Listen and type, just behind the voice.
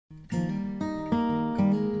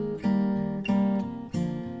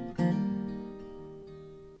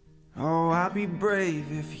be brave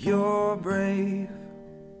if you're brave.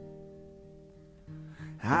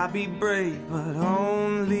 I'll be brave, but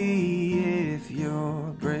only if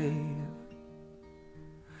you're brave.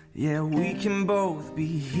 Yeah, we can both be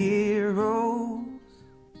heroes,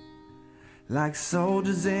 like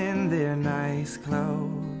soldiers in their nice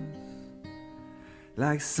clothes,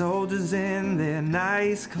 like soldiers in their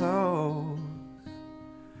nice clothes,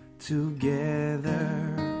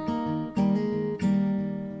 together.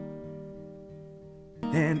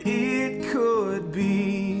 And it could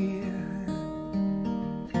be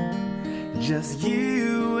just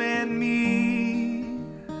you and me.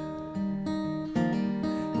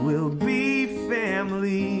 We'll be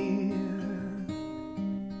family.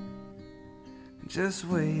 Just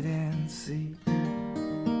wait and see.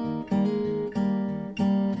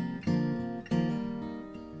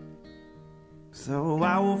 So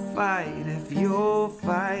I will fight if you'll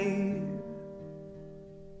fight.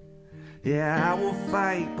 Yeah, I will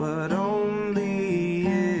fight, but only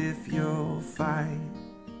if you'll fight.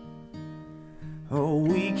 Oh,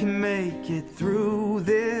 we can make it through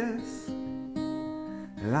this,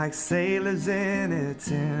 like sailors in a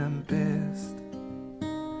tempest,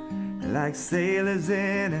 like sailors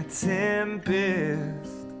in a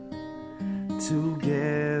tempest,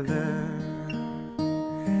 together.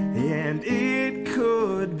 And it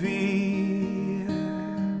could be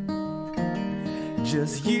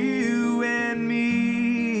just you and me.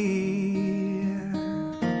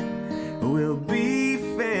 We'll be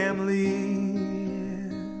family.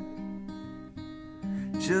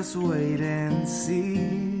 Just wait and see.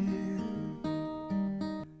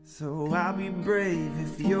 So I'll be brave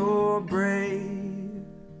if you're brave.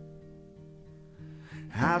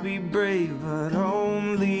 I'll be brave, but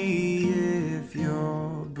only if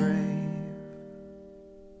you're brave.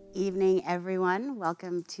 Evening, everyone.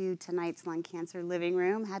 Welcome to tonight's Lung Cancer Living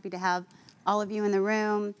Room. Happy to have all of you in the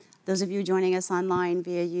room. Those of you joining us online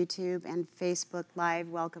via YouTube and Facebook Live,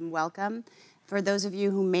 welcome, welcome. For those of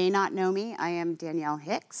you who may not know me, I am Danielle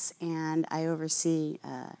Hicks, and I oversee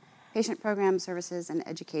patient program services and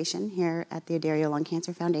education here at the Adario Lung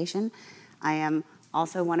Cancer Foundation. I am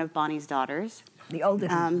also one of Bonnie's daughters. The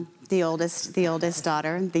oldest. The oldest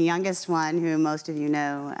daughter. The youngest one, who most of you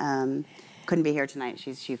know, couldn't be here tonight.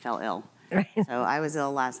 She fell ill. Right. So I was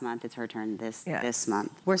ill last month. It's her turn this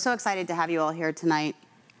month. We're so excited to have you all here tonight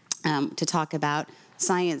to talk about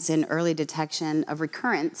science in early detection of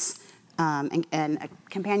recurrence and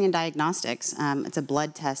companion diagnostics. It's a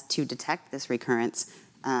blood test to detect this recurrence.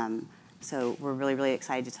 So we're really, really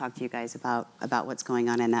excited to talk to you guys about what's going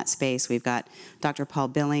on in that space. We've got Dr. Paul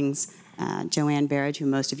Billings, Joanne Barrage, who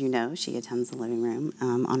most of you know. She attends the living room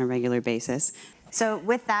on a regular basis. So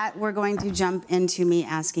with that, we're going to jump into me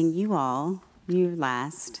asking you all, you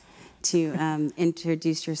last, to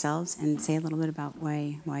introduce yourselves and say a little bit about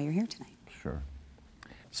why you're here tonight. Sure.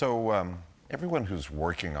 So everyone who's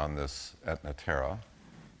working on this at Natera,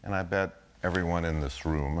 and I bet everyone in this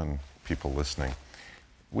room and people listening,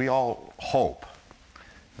 we all hope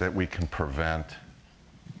that we can prevent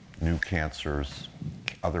new cancers,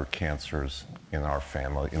 other cancers in our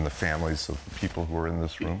family, in the families of people who are in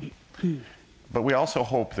this room. But we also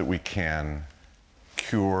hope that we can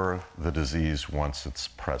cure the disease once it's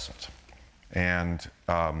present. And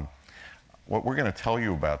what we're going to tell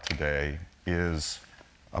you about today is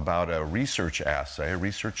about a research assay, a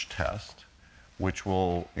research test, which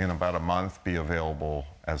will, in about a month, be available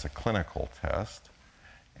as a clinical test.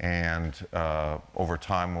 And over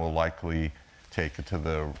time, we'll likely take it to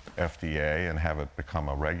the FDA and have it become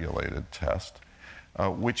a regulated test,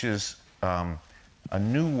 which is a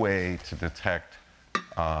new way to detect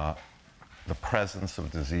the presence of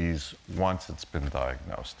disease once it's been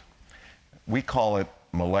diagnosed. We call it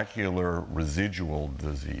molecular residual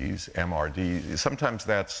disease, MRD. Sometimes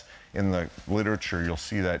that's in the literature, you'll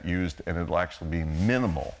see that used, and it'll actually be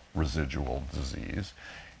minimal residual disease.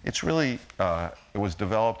 It's really, it was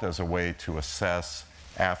developed as a way to assess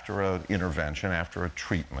after an intervention, after a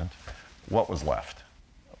treatment, what was left,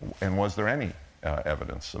 and was there any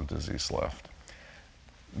evidence of disease left.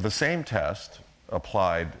 The same test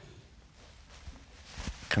applied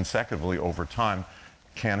consecutively over time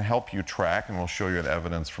can help you track, and we'll show you an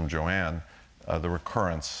evidence from Joanne, the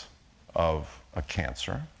recurrence of a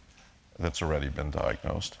cancer that's already been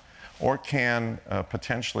diagnosed, or can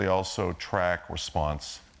potentially also track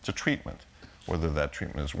response to treatment, whether that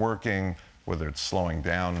treatment is working, whether it's slowing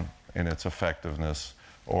down in its effectiveness,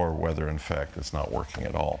 or whether in fact it's not working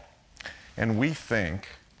at all. And we think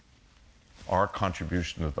our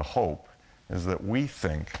contribution to the hope is that we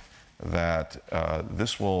think that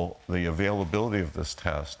the availability of this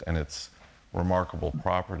test and its remarkable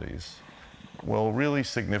properties will really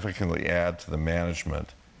significantly add to the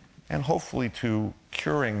management and hopefully to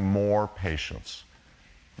curing more patients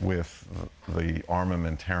with the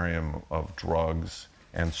armamentarium of drugs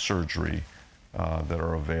and surgery that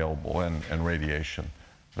are available, and radiation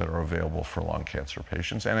that are available for lung cancer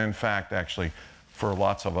patients, and in fact, actually, for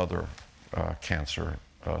lots of other cancer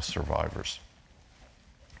survivors.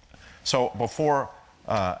 So before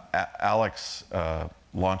Alex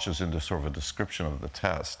launches into sort of a description of the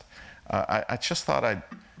test, I just thought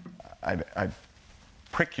I'd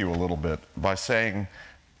prick you a little bit by saying,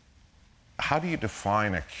 how do you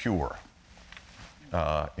define a cure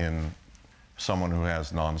in someone who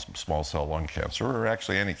has non-small cell lung cancer, or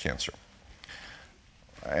actually any cancer?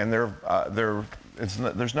 And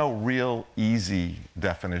there's no real easy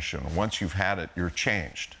definition. Once you've had it, you're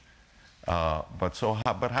changed. But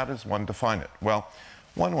how does one define it? Well,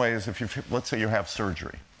 one way is let's say you have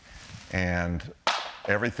surgery, and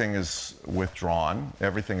everything is withdrawn.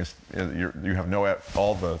 Everything is you have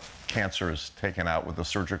all the cancer is taken out with the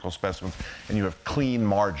surgical specimens, and you have clean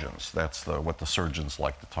margins. That's what the surgeons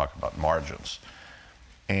like to talk about, margins.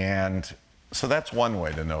 And so that's one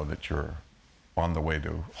way to know that you're on the way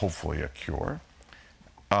to hopefully a cure.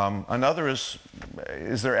 Another is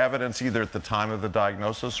there evidence either at the time of the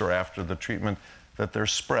diagnosis or after the treatment that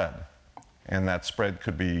there's spread? And that spread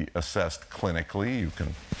could be assessed clinically. You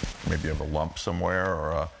can maybe have a lump somewhere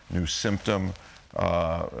or a new symptom,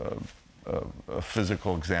 a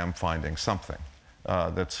physical exam finding, something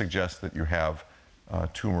that suggests that you have a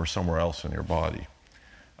tumor somewhere else in your body,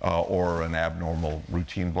 or an abnormal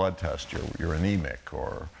routine blood test. You're anemic,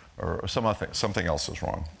 or something else is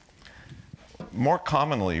wrong. More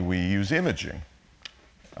commonly, we use imaging,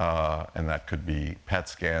 and that could be PET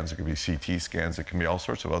scans, it could be CT scans, it can be all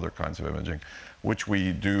sorts of other kinds of imaging, which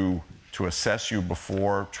we do to assess you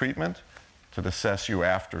before treatment, to assess you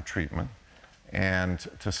after treatment, and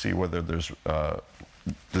to see whether there's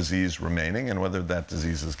disease remaining and whether that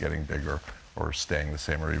disease is getting bigger or staying the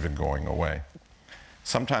same or even going away.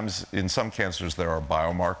 Sometimes, in some cancers, there are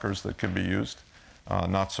biomarkers that can be used,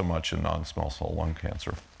 not so much in non-small cell lung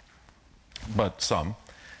cancer, but some.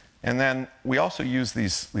 And then we also use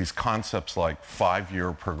these concepts like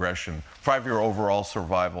 5-year progression, 5-year overall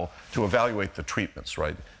survival to evaluate the treatments,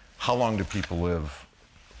 right? How long do people live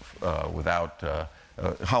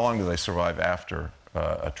how long do they survive after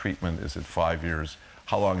a treatment? Is it 5 years?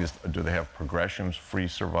 How long do they have progression-free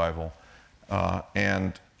survival?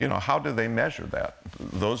 And how do they measure that?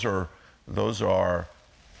 Those are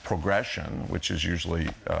progression, which is usually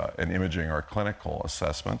an imaging or clinical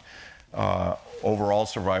assessment. Overall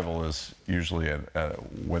survival is usually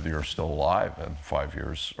whether you're still alive in 5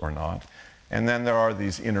 years or not. And then there are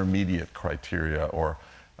these intermediate criteria,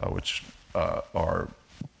 which are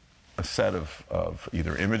a set of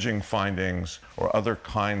either imaging findings or other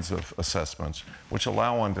kinds of assessments which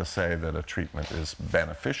allow one to say that a treatment is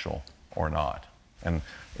beneficial or not, and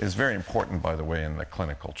is very important, by the way, in the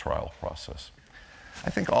clinical trial process. I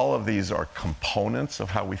think all of these are components of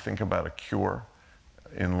how we think about a cure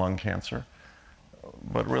in lung cancer,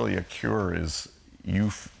 but really a cure is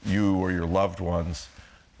you or your loved ones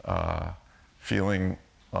feeling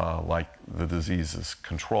like the disease is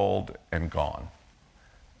controlled and gone.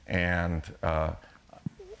 And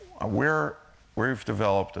we've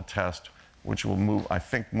developed a test which will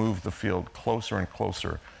move the field closer and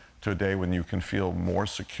closer to a day when you can feel more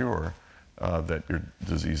secure that your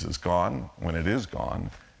disease is gone, when it is gone,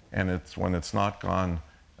 and when it's not gone,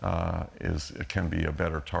 it can be a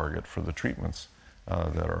better target for the treatments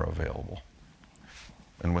that are available.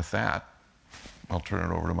 And with that, I'll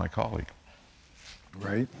turn it over to my colleague.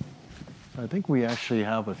 Right. I think we actually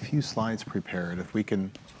have a few slides prepared, if we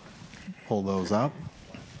can pull those up.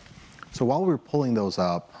 So while we're pulling those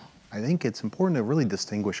up, I think it's important to really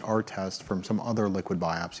distinguish our test from some other liquid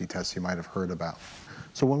biopsy tests you might have heard about.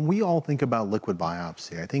 So when we all think about liquid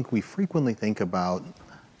biopsy, I think we frequently think about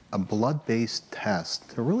a blood-based test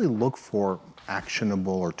to really look for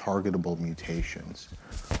actionable or targetable mutations.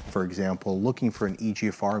 For example, looking for an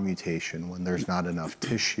EGFR mutation when there's not enough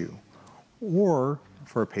tissue. Or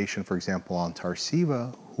for a patient, for example, on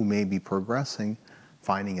Tarceva who may be progressing,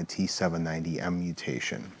 finding a T790M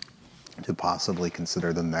mutation to possibly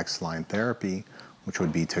consider the next line therapy, which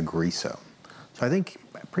would be Tagrisso. So I think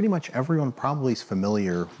pretty much everyone probably is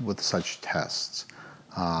familiar with such tests.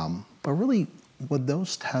 But really, what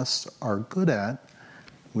those tests are good at,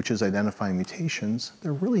 which is identifying mutations,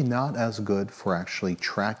 they're really not as good for actually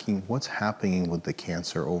tracking what's happening with the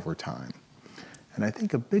cancer over time. And I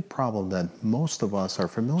think a big problem that most of us are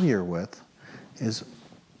familiar with is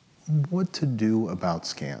what to do about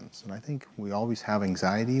scans. And I think we always have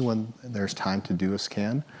anxiety when there's time to do a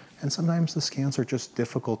scan, and sometimes the scans are just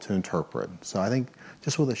difficult to interpret. So I think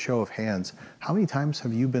just with a show of hands, how many times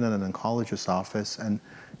have you been in an oncologist's office and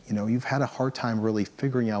you've had a hard time really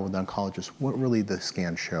figuring out with the oncologist what really the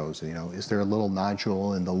scan shows? Is there a little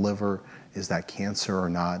nodule in the liver? Is that cancer or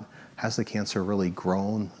not? Has the cancer really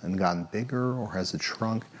grown and gotten bigger, or has it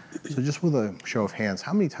shrunk? So just with a show of hands,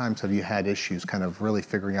 how many times have you had issues kind of really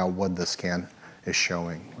figuring out what the scan is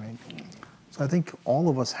showing, right? So I think all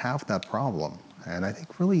of us have that problem, and I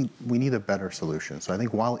think really we need a better solution. So I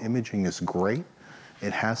think while imaging is great,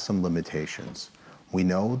 it has some limitations. We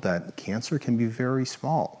know that cancer can be very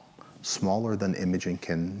small, smaller than imaging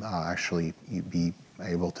can actually be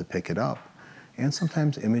able to pick it up. And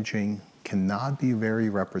sometimes imaging cannot be very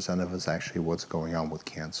representative as actually what's going on with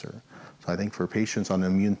cancer. So I think for patients on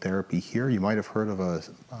immune therapy here, you might have heard of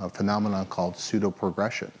a phenomenon called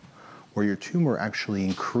pseudoprogression, where your tumor actually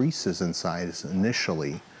increases in size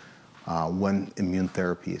initially when immune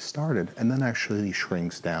therapy is started, and then actually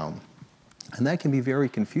shrinks down. And that can be very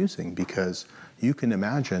confusing because you can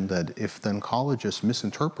imagine that if the oncologist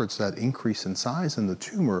misinterprets that increase in size in the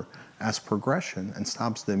tumor as progression and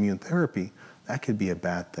stops the immune therapy, that could be a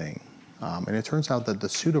bad thing. And it turns out that the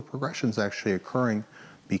pseudoprogression is actually occurring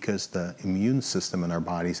because the immune system in our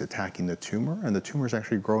body is attacking the tumor, and the tumor is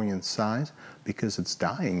actually growing in size because it's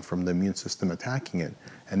dying from the immune system attacking it,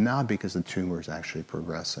 and not because the tumor is actually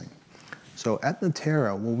progressing. So at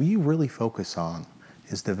Natera, what we really focus on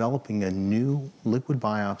is developing a new liquid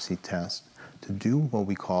biopsy test to do what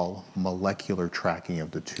we call molecular tracking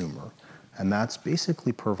of the tumor. And that's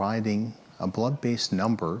basically providing a blood-based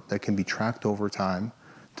number that can be tracked over time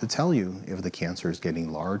to tell you if the cancer is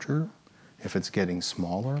getting larger, if it's getting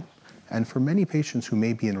smaller, and for many patients who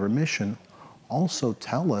may be in remission, also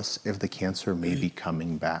tell us if the cancer may be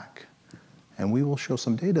coming back. And we will show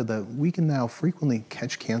some data that we can now frequently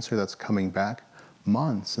catch cancer that's coming back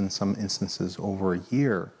months, in some instances over a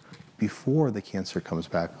year, before the cancer comes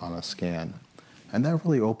back on a scan. And that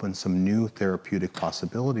really opens some new therapeutic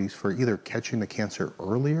possibilities for either catching the cancer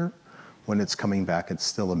earlier, when it's coming back, it's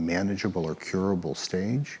still a manageable or curable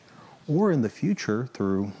stage, or in the future,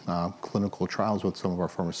 through clinical trials with some of our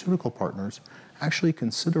pharmaceutical partners, actually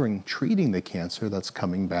considering treating the cancer that's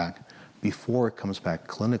coming back before it comes back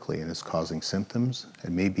clinically and is causing symptoms.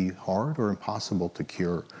 It may be hard or impossible to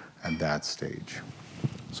cure at that stage.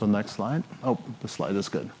 So next slide. Oh, the slide is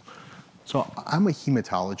good. So I'm a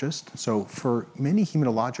hematologist. So for many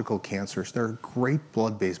hematological cancers, there are great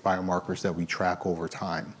blood-based biomarkers that we track over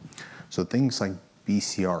time. So things like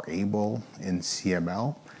BCR-ABL and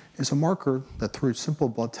CML is a marker that through simple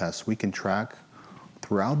blood tests we can track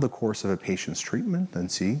throughout the course of a patient's treatment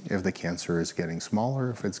and see if the cancer is getting smaller,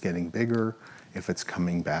 if it's getting bigger, if it's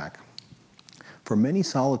coming back. For many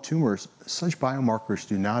solid tumors, such biomarkers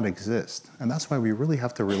do not exist, and that's why we really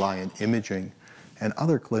have to rely on imaging and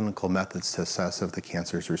other clinical methods to assess if the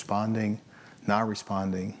cancer is responding, not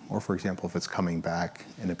responding, or for example, if it's coming back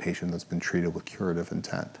in a patient that's been treated with curative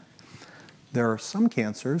intent. There are some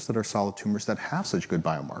cancers that are solid tumors that have such good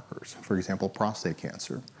biomarkers, for example, prostate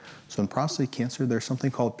cancer. So in prostate cancer, there's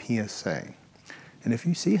something called PSA. And if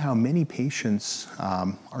you see how many patients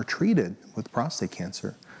are treated with prostate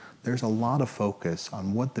cancer, there's a lot of focus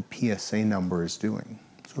on what the PSA number is doing.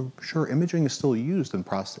 So sure, imaging is still used in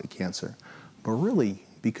prostate cancer, but really,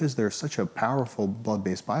 because there's such a powerful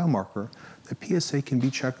blood-based biomarker, the PSA can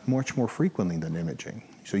be checked much more frequently than imaging.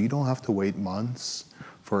 So you don't have to wait months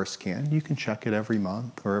for a scan. You can check it every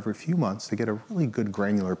month or every few months to get a really good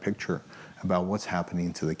granular picture about what's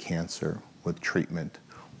happening to the cancer with treatment,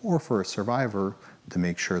 or for a survivor to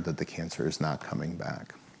make sure that the cancer is not coming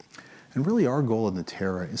back. And really our goal at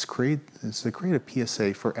Natera is to create a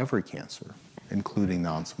PSA for every cancer, including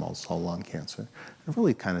non-small cell lung cancer, and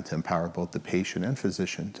really kind of to empower both the patient and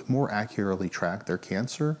physician to more accurately track their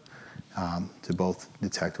cancer, to both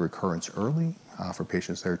detect recurrence early for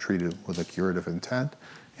patients that are treated with a curative intent,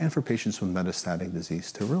 and for patients with metastatic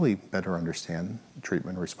disease to really better understand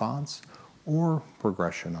treatment response or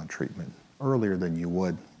progression on treatment earlier than you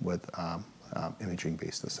would with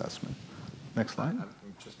imaging-based assessment. Next slide.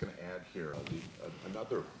 I'm just going to add here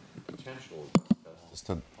another potential is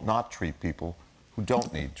to not treat people who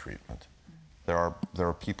don't need treatment. There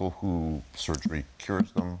are people who surgery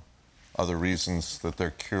cures them, other reasons that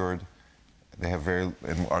they're cured. They have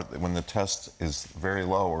when the test is very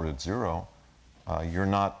low or at zero, you're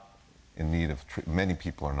not in need of treatment. Many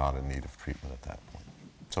people are not in need of treatment at that point.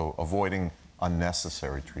 So avoiding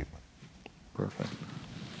unnecessary treatment. Perfect.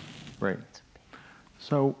 Great.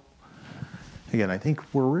 So Again, I think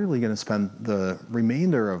we're really going to spend the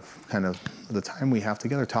remainder of kind of the time we have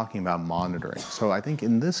together talking about monitoring. So I think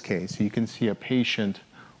in this case, you can see a patient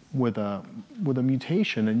with a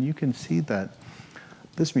mutation, and you can see that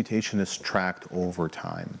this mutation is tracked over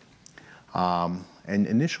time. And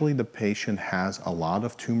initially, the patient has a lot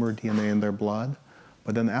of tumor DNA in their blood,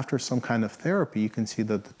 but then after some kind of therapy, you can see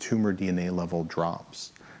that the tumor DNA level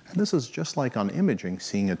drops. And this is just like on imaging,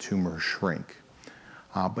 seeing a tumor shrink.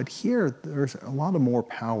 But here, there's a lot of more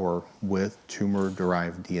power with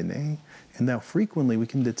tumor-derived DNA, and that frequently we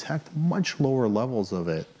can detect much lower levels of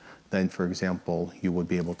it than, for example, you would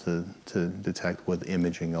be able to detect with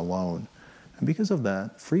imaging alone. And because of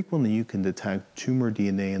that, frequently you can detect tumor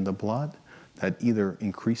DNA in the blood that either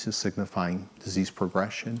increases signifying disease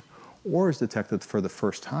progression or is detected for the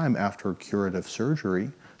first time after curative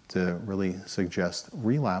surgery to really suggest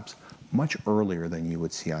relapse much earlier than you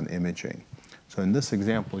would see on imaging. So in this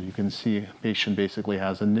example, you can see a patient basically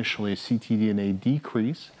has initially a ctDNA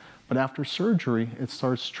decrease, but after surgery, it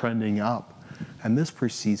starts trending up. And this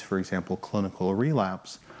precedes, for example, clinical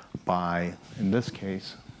relapse by, in this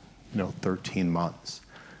case, 13 months.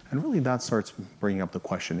 And really that starts bringing up the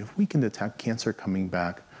question, if we can detect cancer coming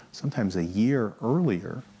back sometimes a year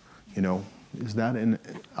earlier, is that an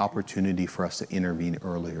opportunity for us to intervene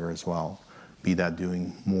earlier as well? Be that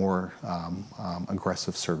doing more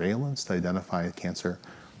aggressive surveillance to identify cancer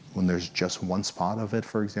when there's just one spot of it,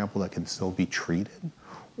 for example, that can still be treated?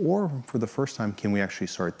 Or for the first time, can we actually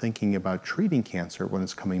start thinking about treating cancer when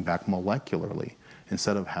it's coming back molecularly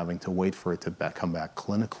instead of having to wait for it to come back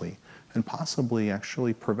clinically, and possibly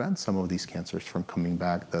actually prevent some of these cancers from coming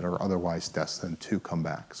back that are otherwise destined to come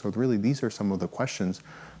back? So really, these are some of the questions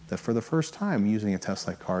that for the first time, using a test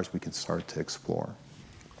like ours, we can start to explore.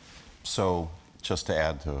 So just to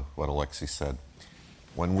add to what Alexey said,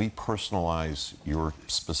 when we personalize your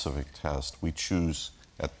specific test, we choose,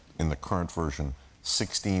 in the current version,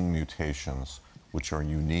 16 mutations which are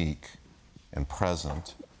unique and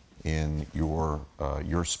present in your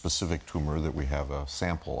specific tumor that we have a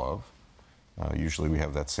sample of. Usually we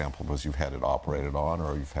have that sample because you've had it operated on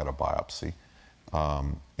or you've had a biopsy.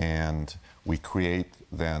 And we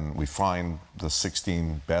we find the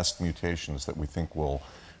 16 best mutations that we think will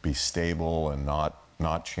be stable and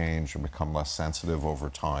not change or become less sensitive over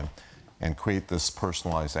time, and create this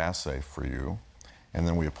personalized assay for you. And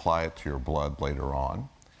then we apply it to your blood later on.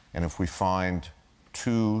 And if we find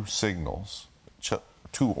two signals,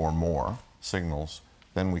 two or more signals,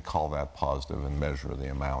 then we call that positive and measure the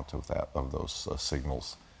amount of those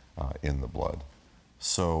signals in the blood.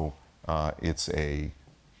 So it's a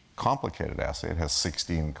complicated assay. It has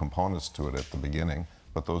 16 components to it at the beginning,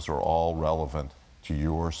 but those are all relevant to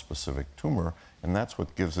your specific tumor, and that's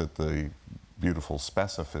what gives it the beautiful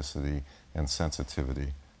specificity and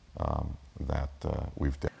sensitivity that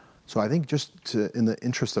we've done. So I think in the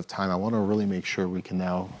interest of time, I want to really make sure we can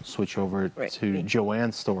now switch over to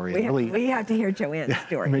Joanne's story. We have to hear Joanne's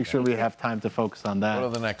story. Make sure we have time to focus on that. Go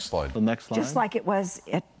to the next slide. The next slide? Just like it was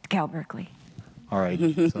at Cal Berkeley. All right.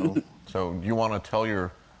 So you want to tell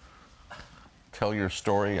your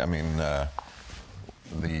story? I mean,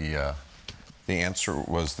 the answer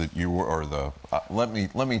was that you were, or let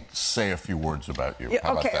me say a few words about you.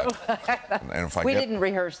 How about that? And if we didn't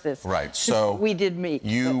rehearse this. Right. So we did meet.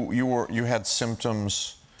 You had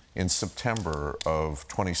symptoms in September of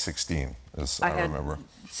 2016, as I remember.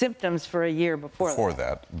 Symptoms for a year before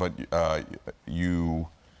that. But you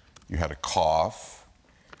had a cough.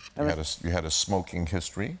 You had a smoking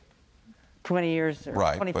history. 20 years or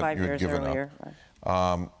right, 25 but you had years given earlier. Up.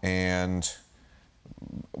 Right. And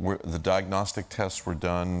the diagnostic tests were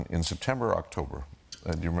done in September or October?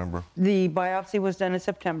 Do you remember? The biopsy was done in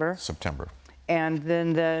September. September. And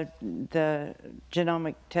then the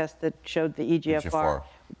genomic test that showed the EGFR, a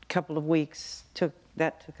couple of weeks, took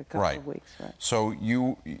a couple of weeks. Right. So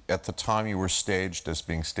you, at the time, you were staged as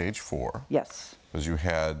being stage 4. Yes. Because you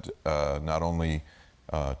had not only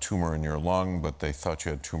tumor in your lung, but they thought you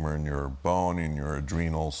had tumor in your bone, in your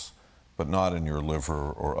adrenals, but not in your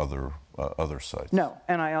liver or other sites. No,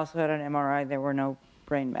 and I also had an MRI. There were no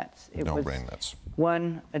brain mets. It was brain mets.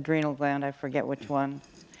 One adrenal gland, I forget which one,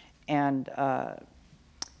 and to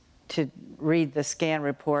read the scan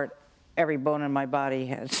report, every bone in my body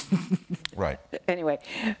has. Right. Anyway,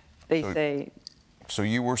 they say. So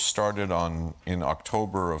you were started in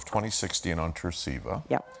October of 2016 on Tarceva.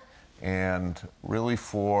 Yeah. And really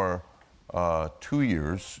for 2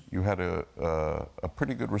 years, you had a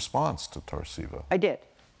pretty good response to Tarceva. I did.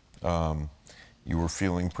 You were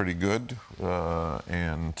feeling pretty good,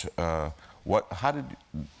 in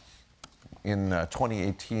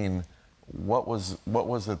 2018, what was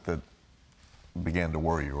it that began to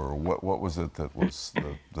worry you, or what was it that was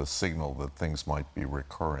the signal that things might be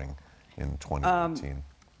recurring in 2018?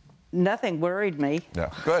 Nothing worried me.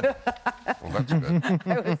 Yeah, good. Well, that's good.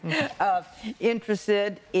 I was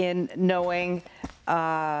interested in knowing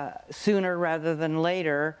sooner rather than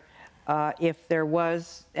later if there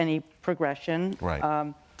was any progression.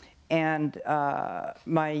 Right. And as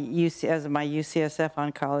my UCSF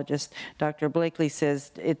oncologist, Dr. Blakely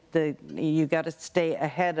says, you got to stay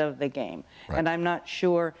ahead of the game. Right. And I'm not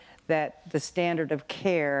sure that the standard of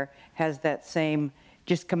care has that same,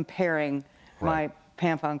 just comparing my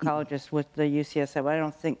PAMP oncologist with the UCSF. I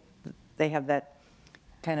don't think they have that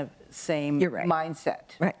kind of same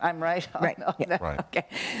mindset. Right. I'm right on Right. that. Yeah. Right. Okay.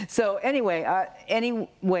 So anyway, any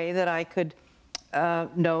way that I could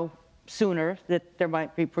know sooner that there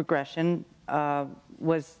might be progression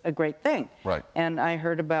was a great thing. Right. And I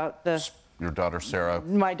heard about Your daughter Sarah.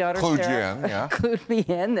 my daughter clued Sarah you in, yeah. clued me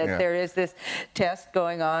in that there is this test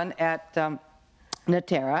going on at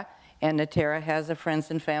Natera, and Natera has a friends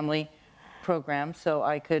and family program, so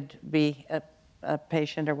I could be a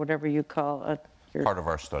patient or whatever you call Part of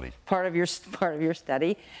our study. part of your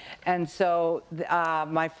study. And so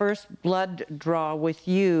my first blood draw with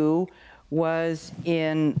you was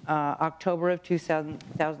in October of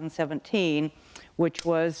 2017, which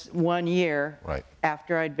was 1 year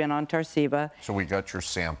after I'd been on Tarceva. So we got your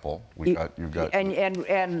sample.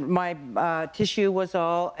 And my tissue was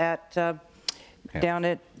all at down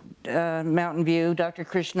at Mountain View. Dr.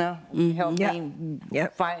 Krishna helped me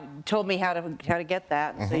told me how to get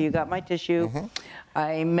that. So you got my tissue.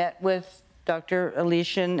 I met with Dr.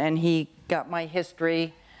 Aleshin, and he got my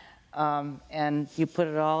history, and you put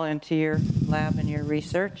it all into your lab and your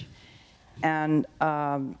research. And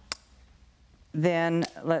then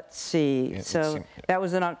let's see. So that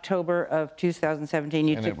was in October of 2017.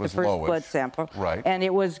 You took the first blood sample, and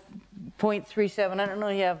it was 0.37. I don't know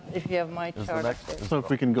if you have my chart. So if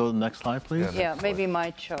we can go to the next slide, please. Yeah, maybe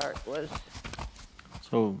my chart was.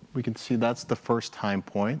 So we can see that's the first time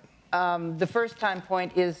point. The first time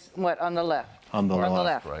point is what, on the left? On the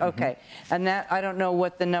left. Right. Okay. And that, I don't know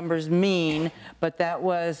what the numbers mean, but that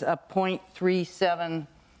was a 0.37.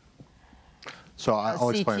 So I'll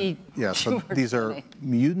explain. Yeah, so these are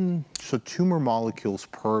tumor molecules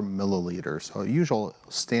per milliliter. So usual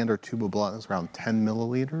standard tube of blood is around 10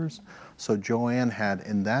 milliliters. So Joanne had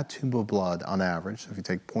in that tube of blood, on average, if you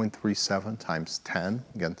take 0.37 times 10,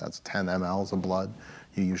 again, that's 10 mLs of blood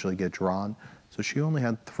you usually get drawn. So she only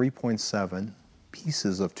had 3.7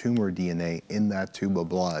 pieces of tumor DNA in that tube of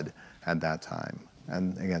blood at that time.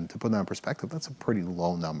 And again, to put that in perspective, that's a pretty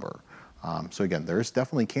low number. So again, there is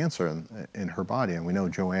definitely cancer in her body, and we know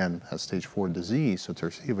Joanne has stage 4 disease, so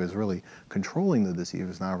Tarceva is really controlling the disease,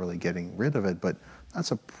 it's not really getting rid of it, but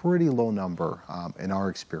that's a pretty low number in our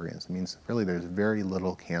experience. It means really there's very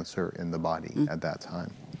little cancer in the body at that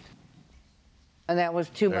time. And that was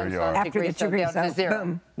 2 months after the Tagrisso, down to 0.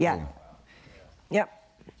 Boom. Yeah. Boom. Yep.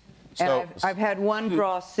 And I've had one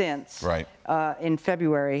draw since in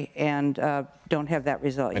February, and don't have that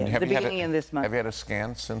result yet. The beginning of this month. Have you had a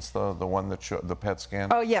scan since the one that showed the PET scan?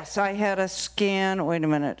 Oh yes, I had a scan. Wait a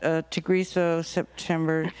minute, Tagrisso,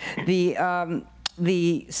 September.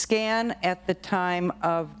 The scan at the time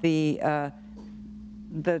of the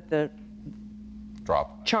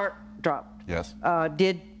chart dropped. Yes.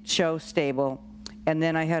 Did show stable, and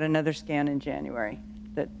then I had another scan in January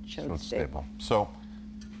that showed stable. So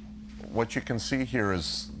what you can see here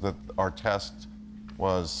is that our test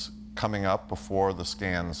was coming up before the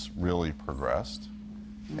scans really progressed,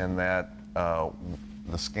 and that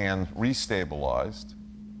the scan restabilized,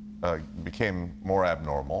 became more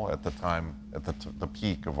abnormal at the time, at the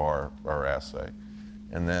peak of our assay.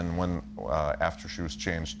 And then when, after she was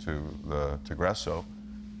changed to the Tagrisso,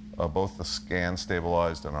 both the scan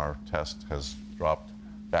stabilized and our test has dropped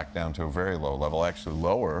back down to a very low level, actually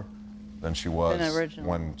lower than she was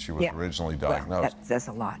when she was originally diagnosed. Well, that says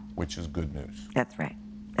a lot. Which is good news. That's right.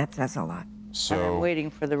 That says a lot. So and I'm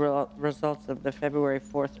waiting for the results of the February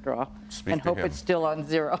 4th draw and hope it's still on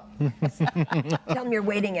 0. Tell them you're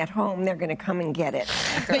waiting at home. They're going to come and get it.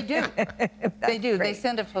 They do. They do. Great. They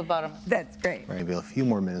send a phlebotomist. That's great. Maybe a few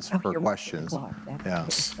more minutes per questions. Yeah.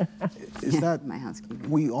 Is that My housekeeping.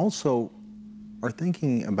 we also are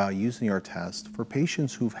thinking about using our test for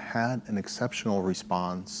patients who've had an exceptional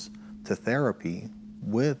response to therapy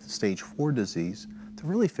with stage 4 disease to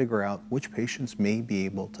really figure out which patients may be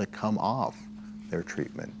able to come off their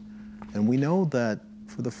treatment. And we know that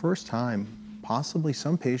for the first time, possibly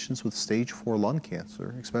some patients with stage 4 lung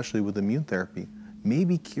cancer, especially with immune therapy, may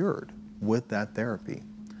be cured with that therapy.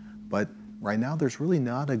 But right now, there's really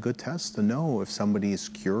not a good test to know if somebody is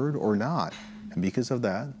cured or not And because of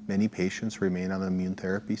that, many patients remain on immune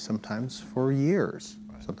therapy sometimes for years,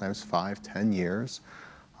 sometimes 5, 10 years.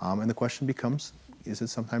 And the question becomes, is it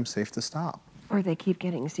sometimes safe to stop? Or they keep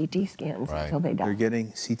getting CT scans until they die. They're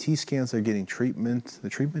getting CT scans, they're getting treatment. The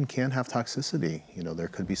treatment can have toxicity. You know, there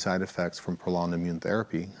could be side effects from prolonged immune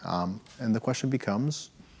therapy. And the question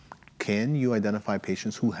becomes, can you identify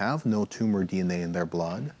patients who have no tumor DNA in their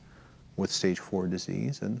blood with stage 4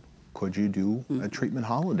 disease? And could you do a treatment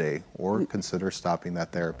holiday or consider stopping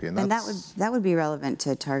that therapy? And that would be relevant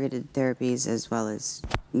to targeted therapies as well as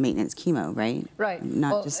maintenance chemo, right? Right.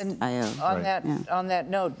 Not just IO. On that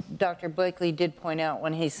note, Dr. Blakely did point out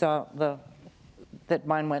when he saw that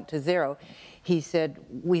mine went to 0, he said,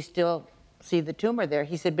 we still see the tumor there.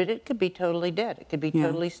 He said, but it could be totally dead. It could be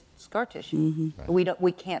totally scar tissue.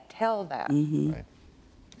 We can't tell that. Right.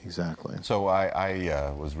 Exactly. So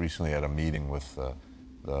I was recently at a meeting with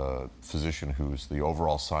the physician who's the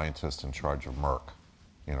overall scientist in charge of Merck,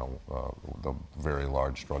 you know, the very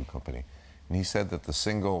large drug company. And he said that the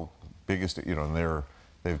single biggest, you know, and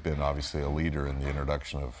they've been obviously a leader in the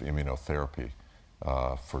introduction of immunotherapy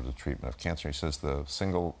for the treatment of cancer. He says the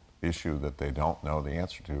single issue that they don't know the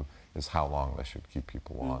answer to is how long they should keep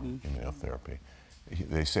people on immunotherapy.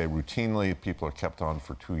 They say routinely people are kept on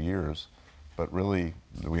for 2 years, but really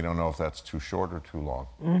we don't know if that's too short or too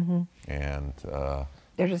long. And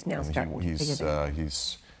they're just now starting to figure that out.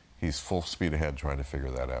 He's full speed ahead trying to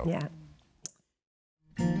figure that out. Yeah.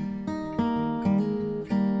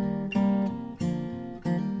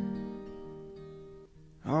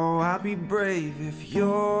 Oh, I'll be brave if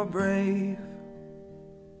you're brave.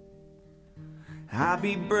 I'll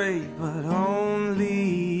be brave, but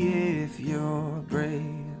only if you're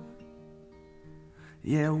brave.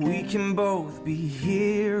 Yeah, we can both be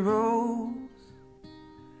heroes,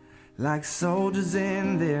 like soldiers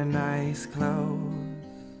in their nice clothes,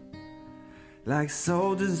 like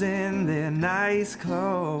soldiers in their nice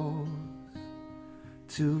clothes,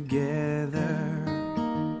 together.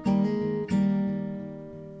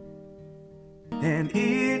 And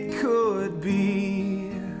it could be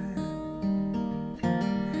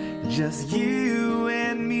just you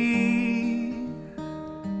and me.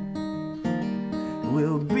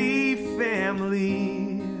 We'll be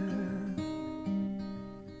family.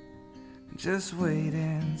 Just wait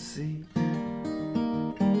and see.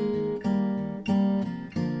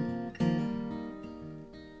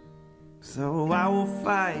 So I will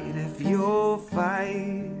fight if you'll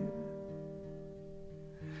fight.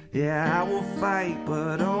 Yeah, I will fight,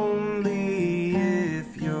 but only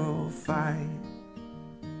if you'll fight.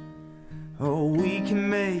 Oh, we can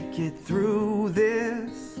make it through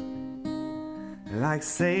this, like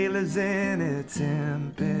sailors in a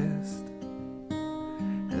tempest,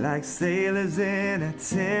 like sailors in a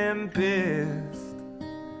tempest,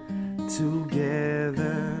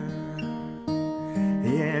 together.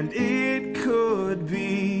 And it could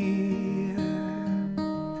be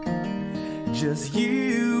just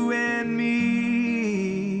you and me.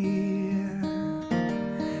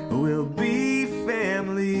 We'll be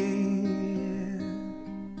family.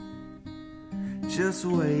 Just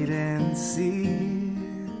wait and see.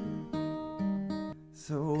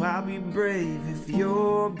 So I'll be brave if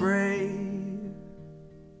you're brave.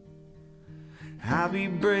 I'll be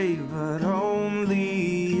brave, but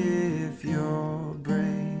only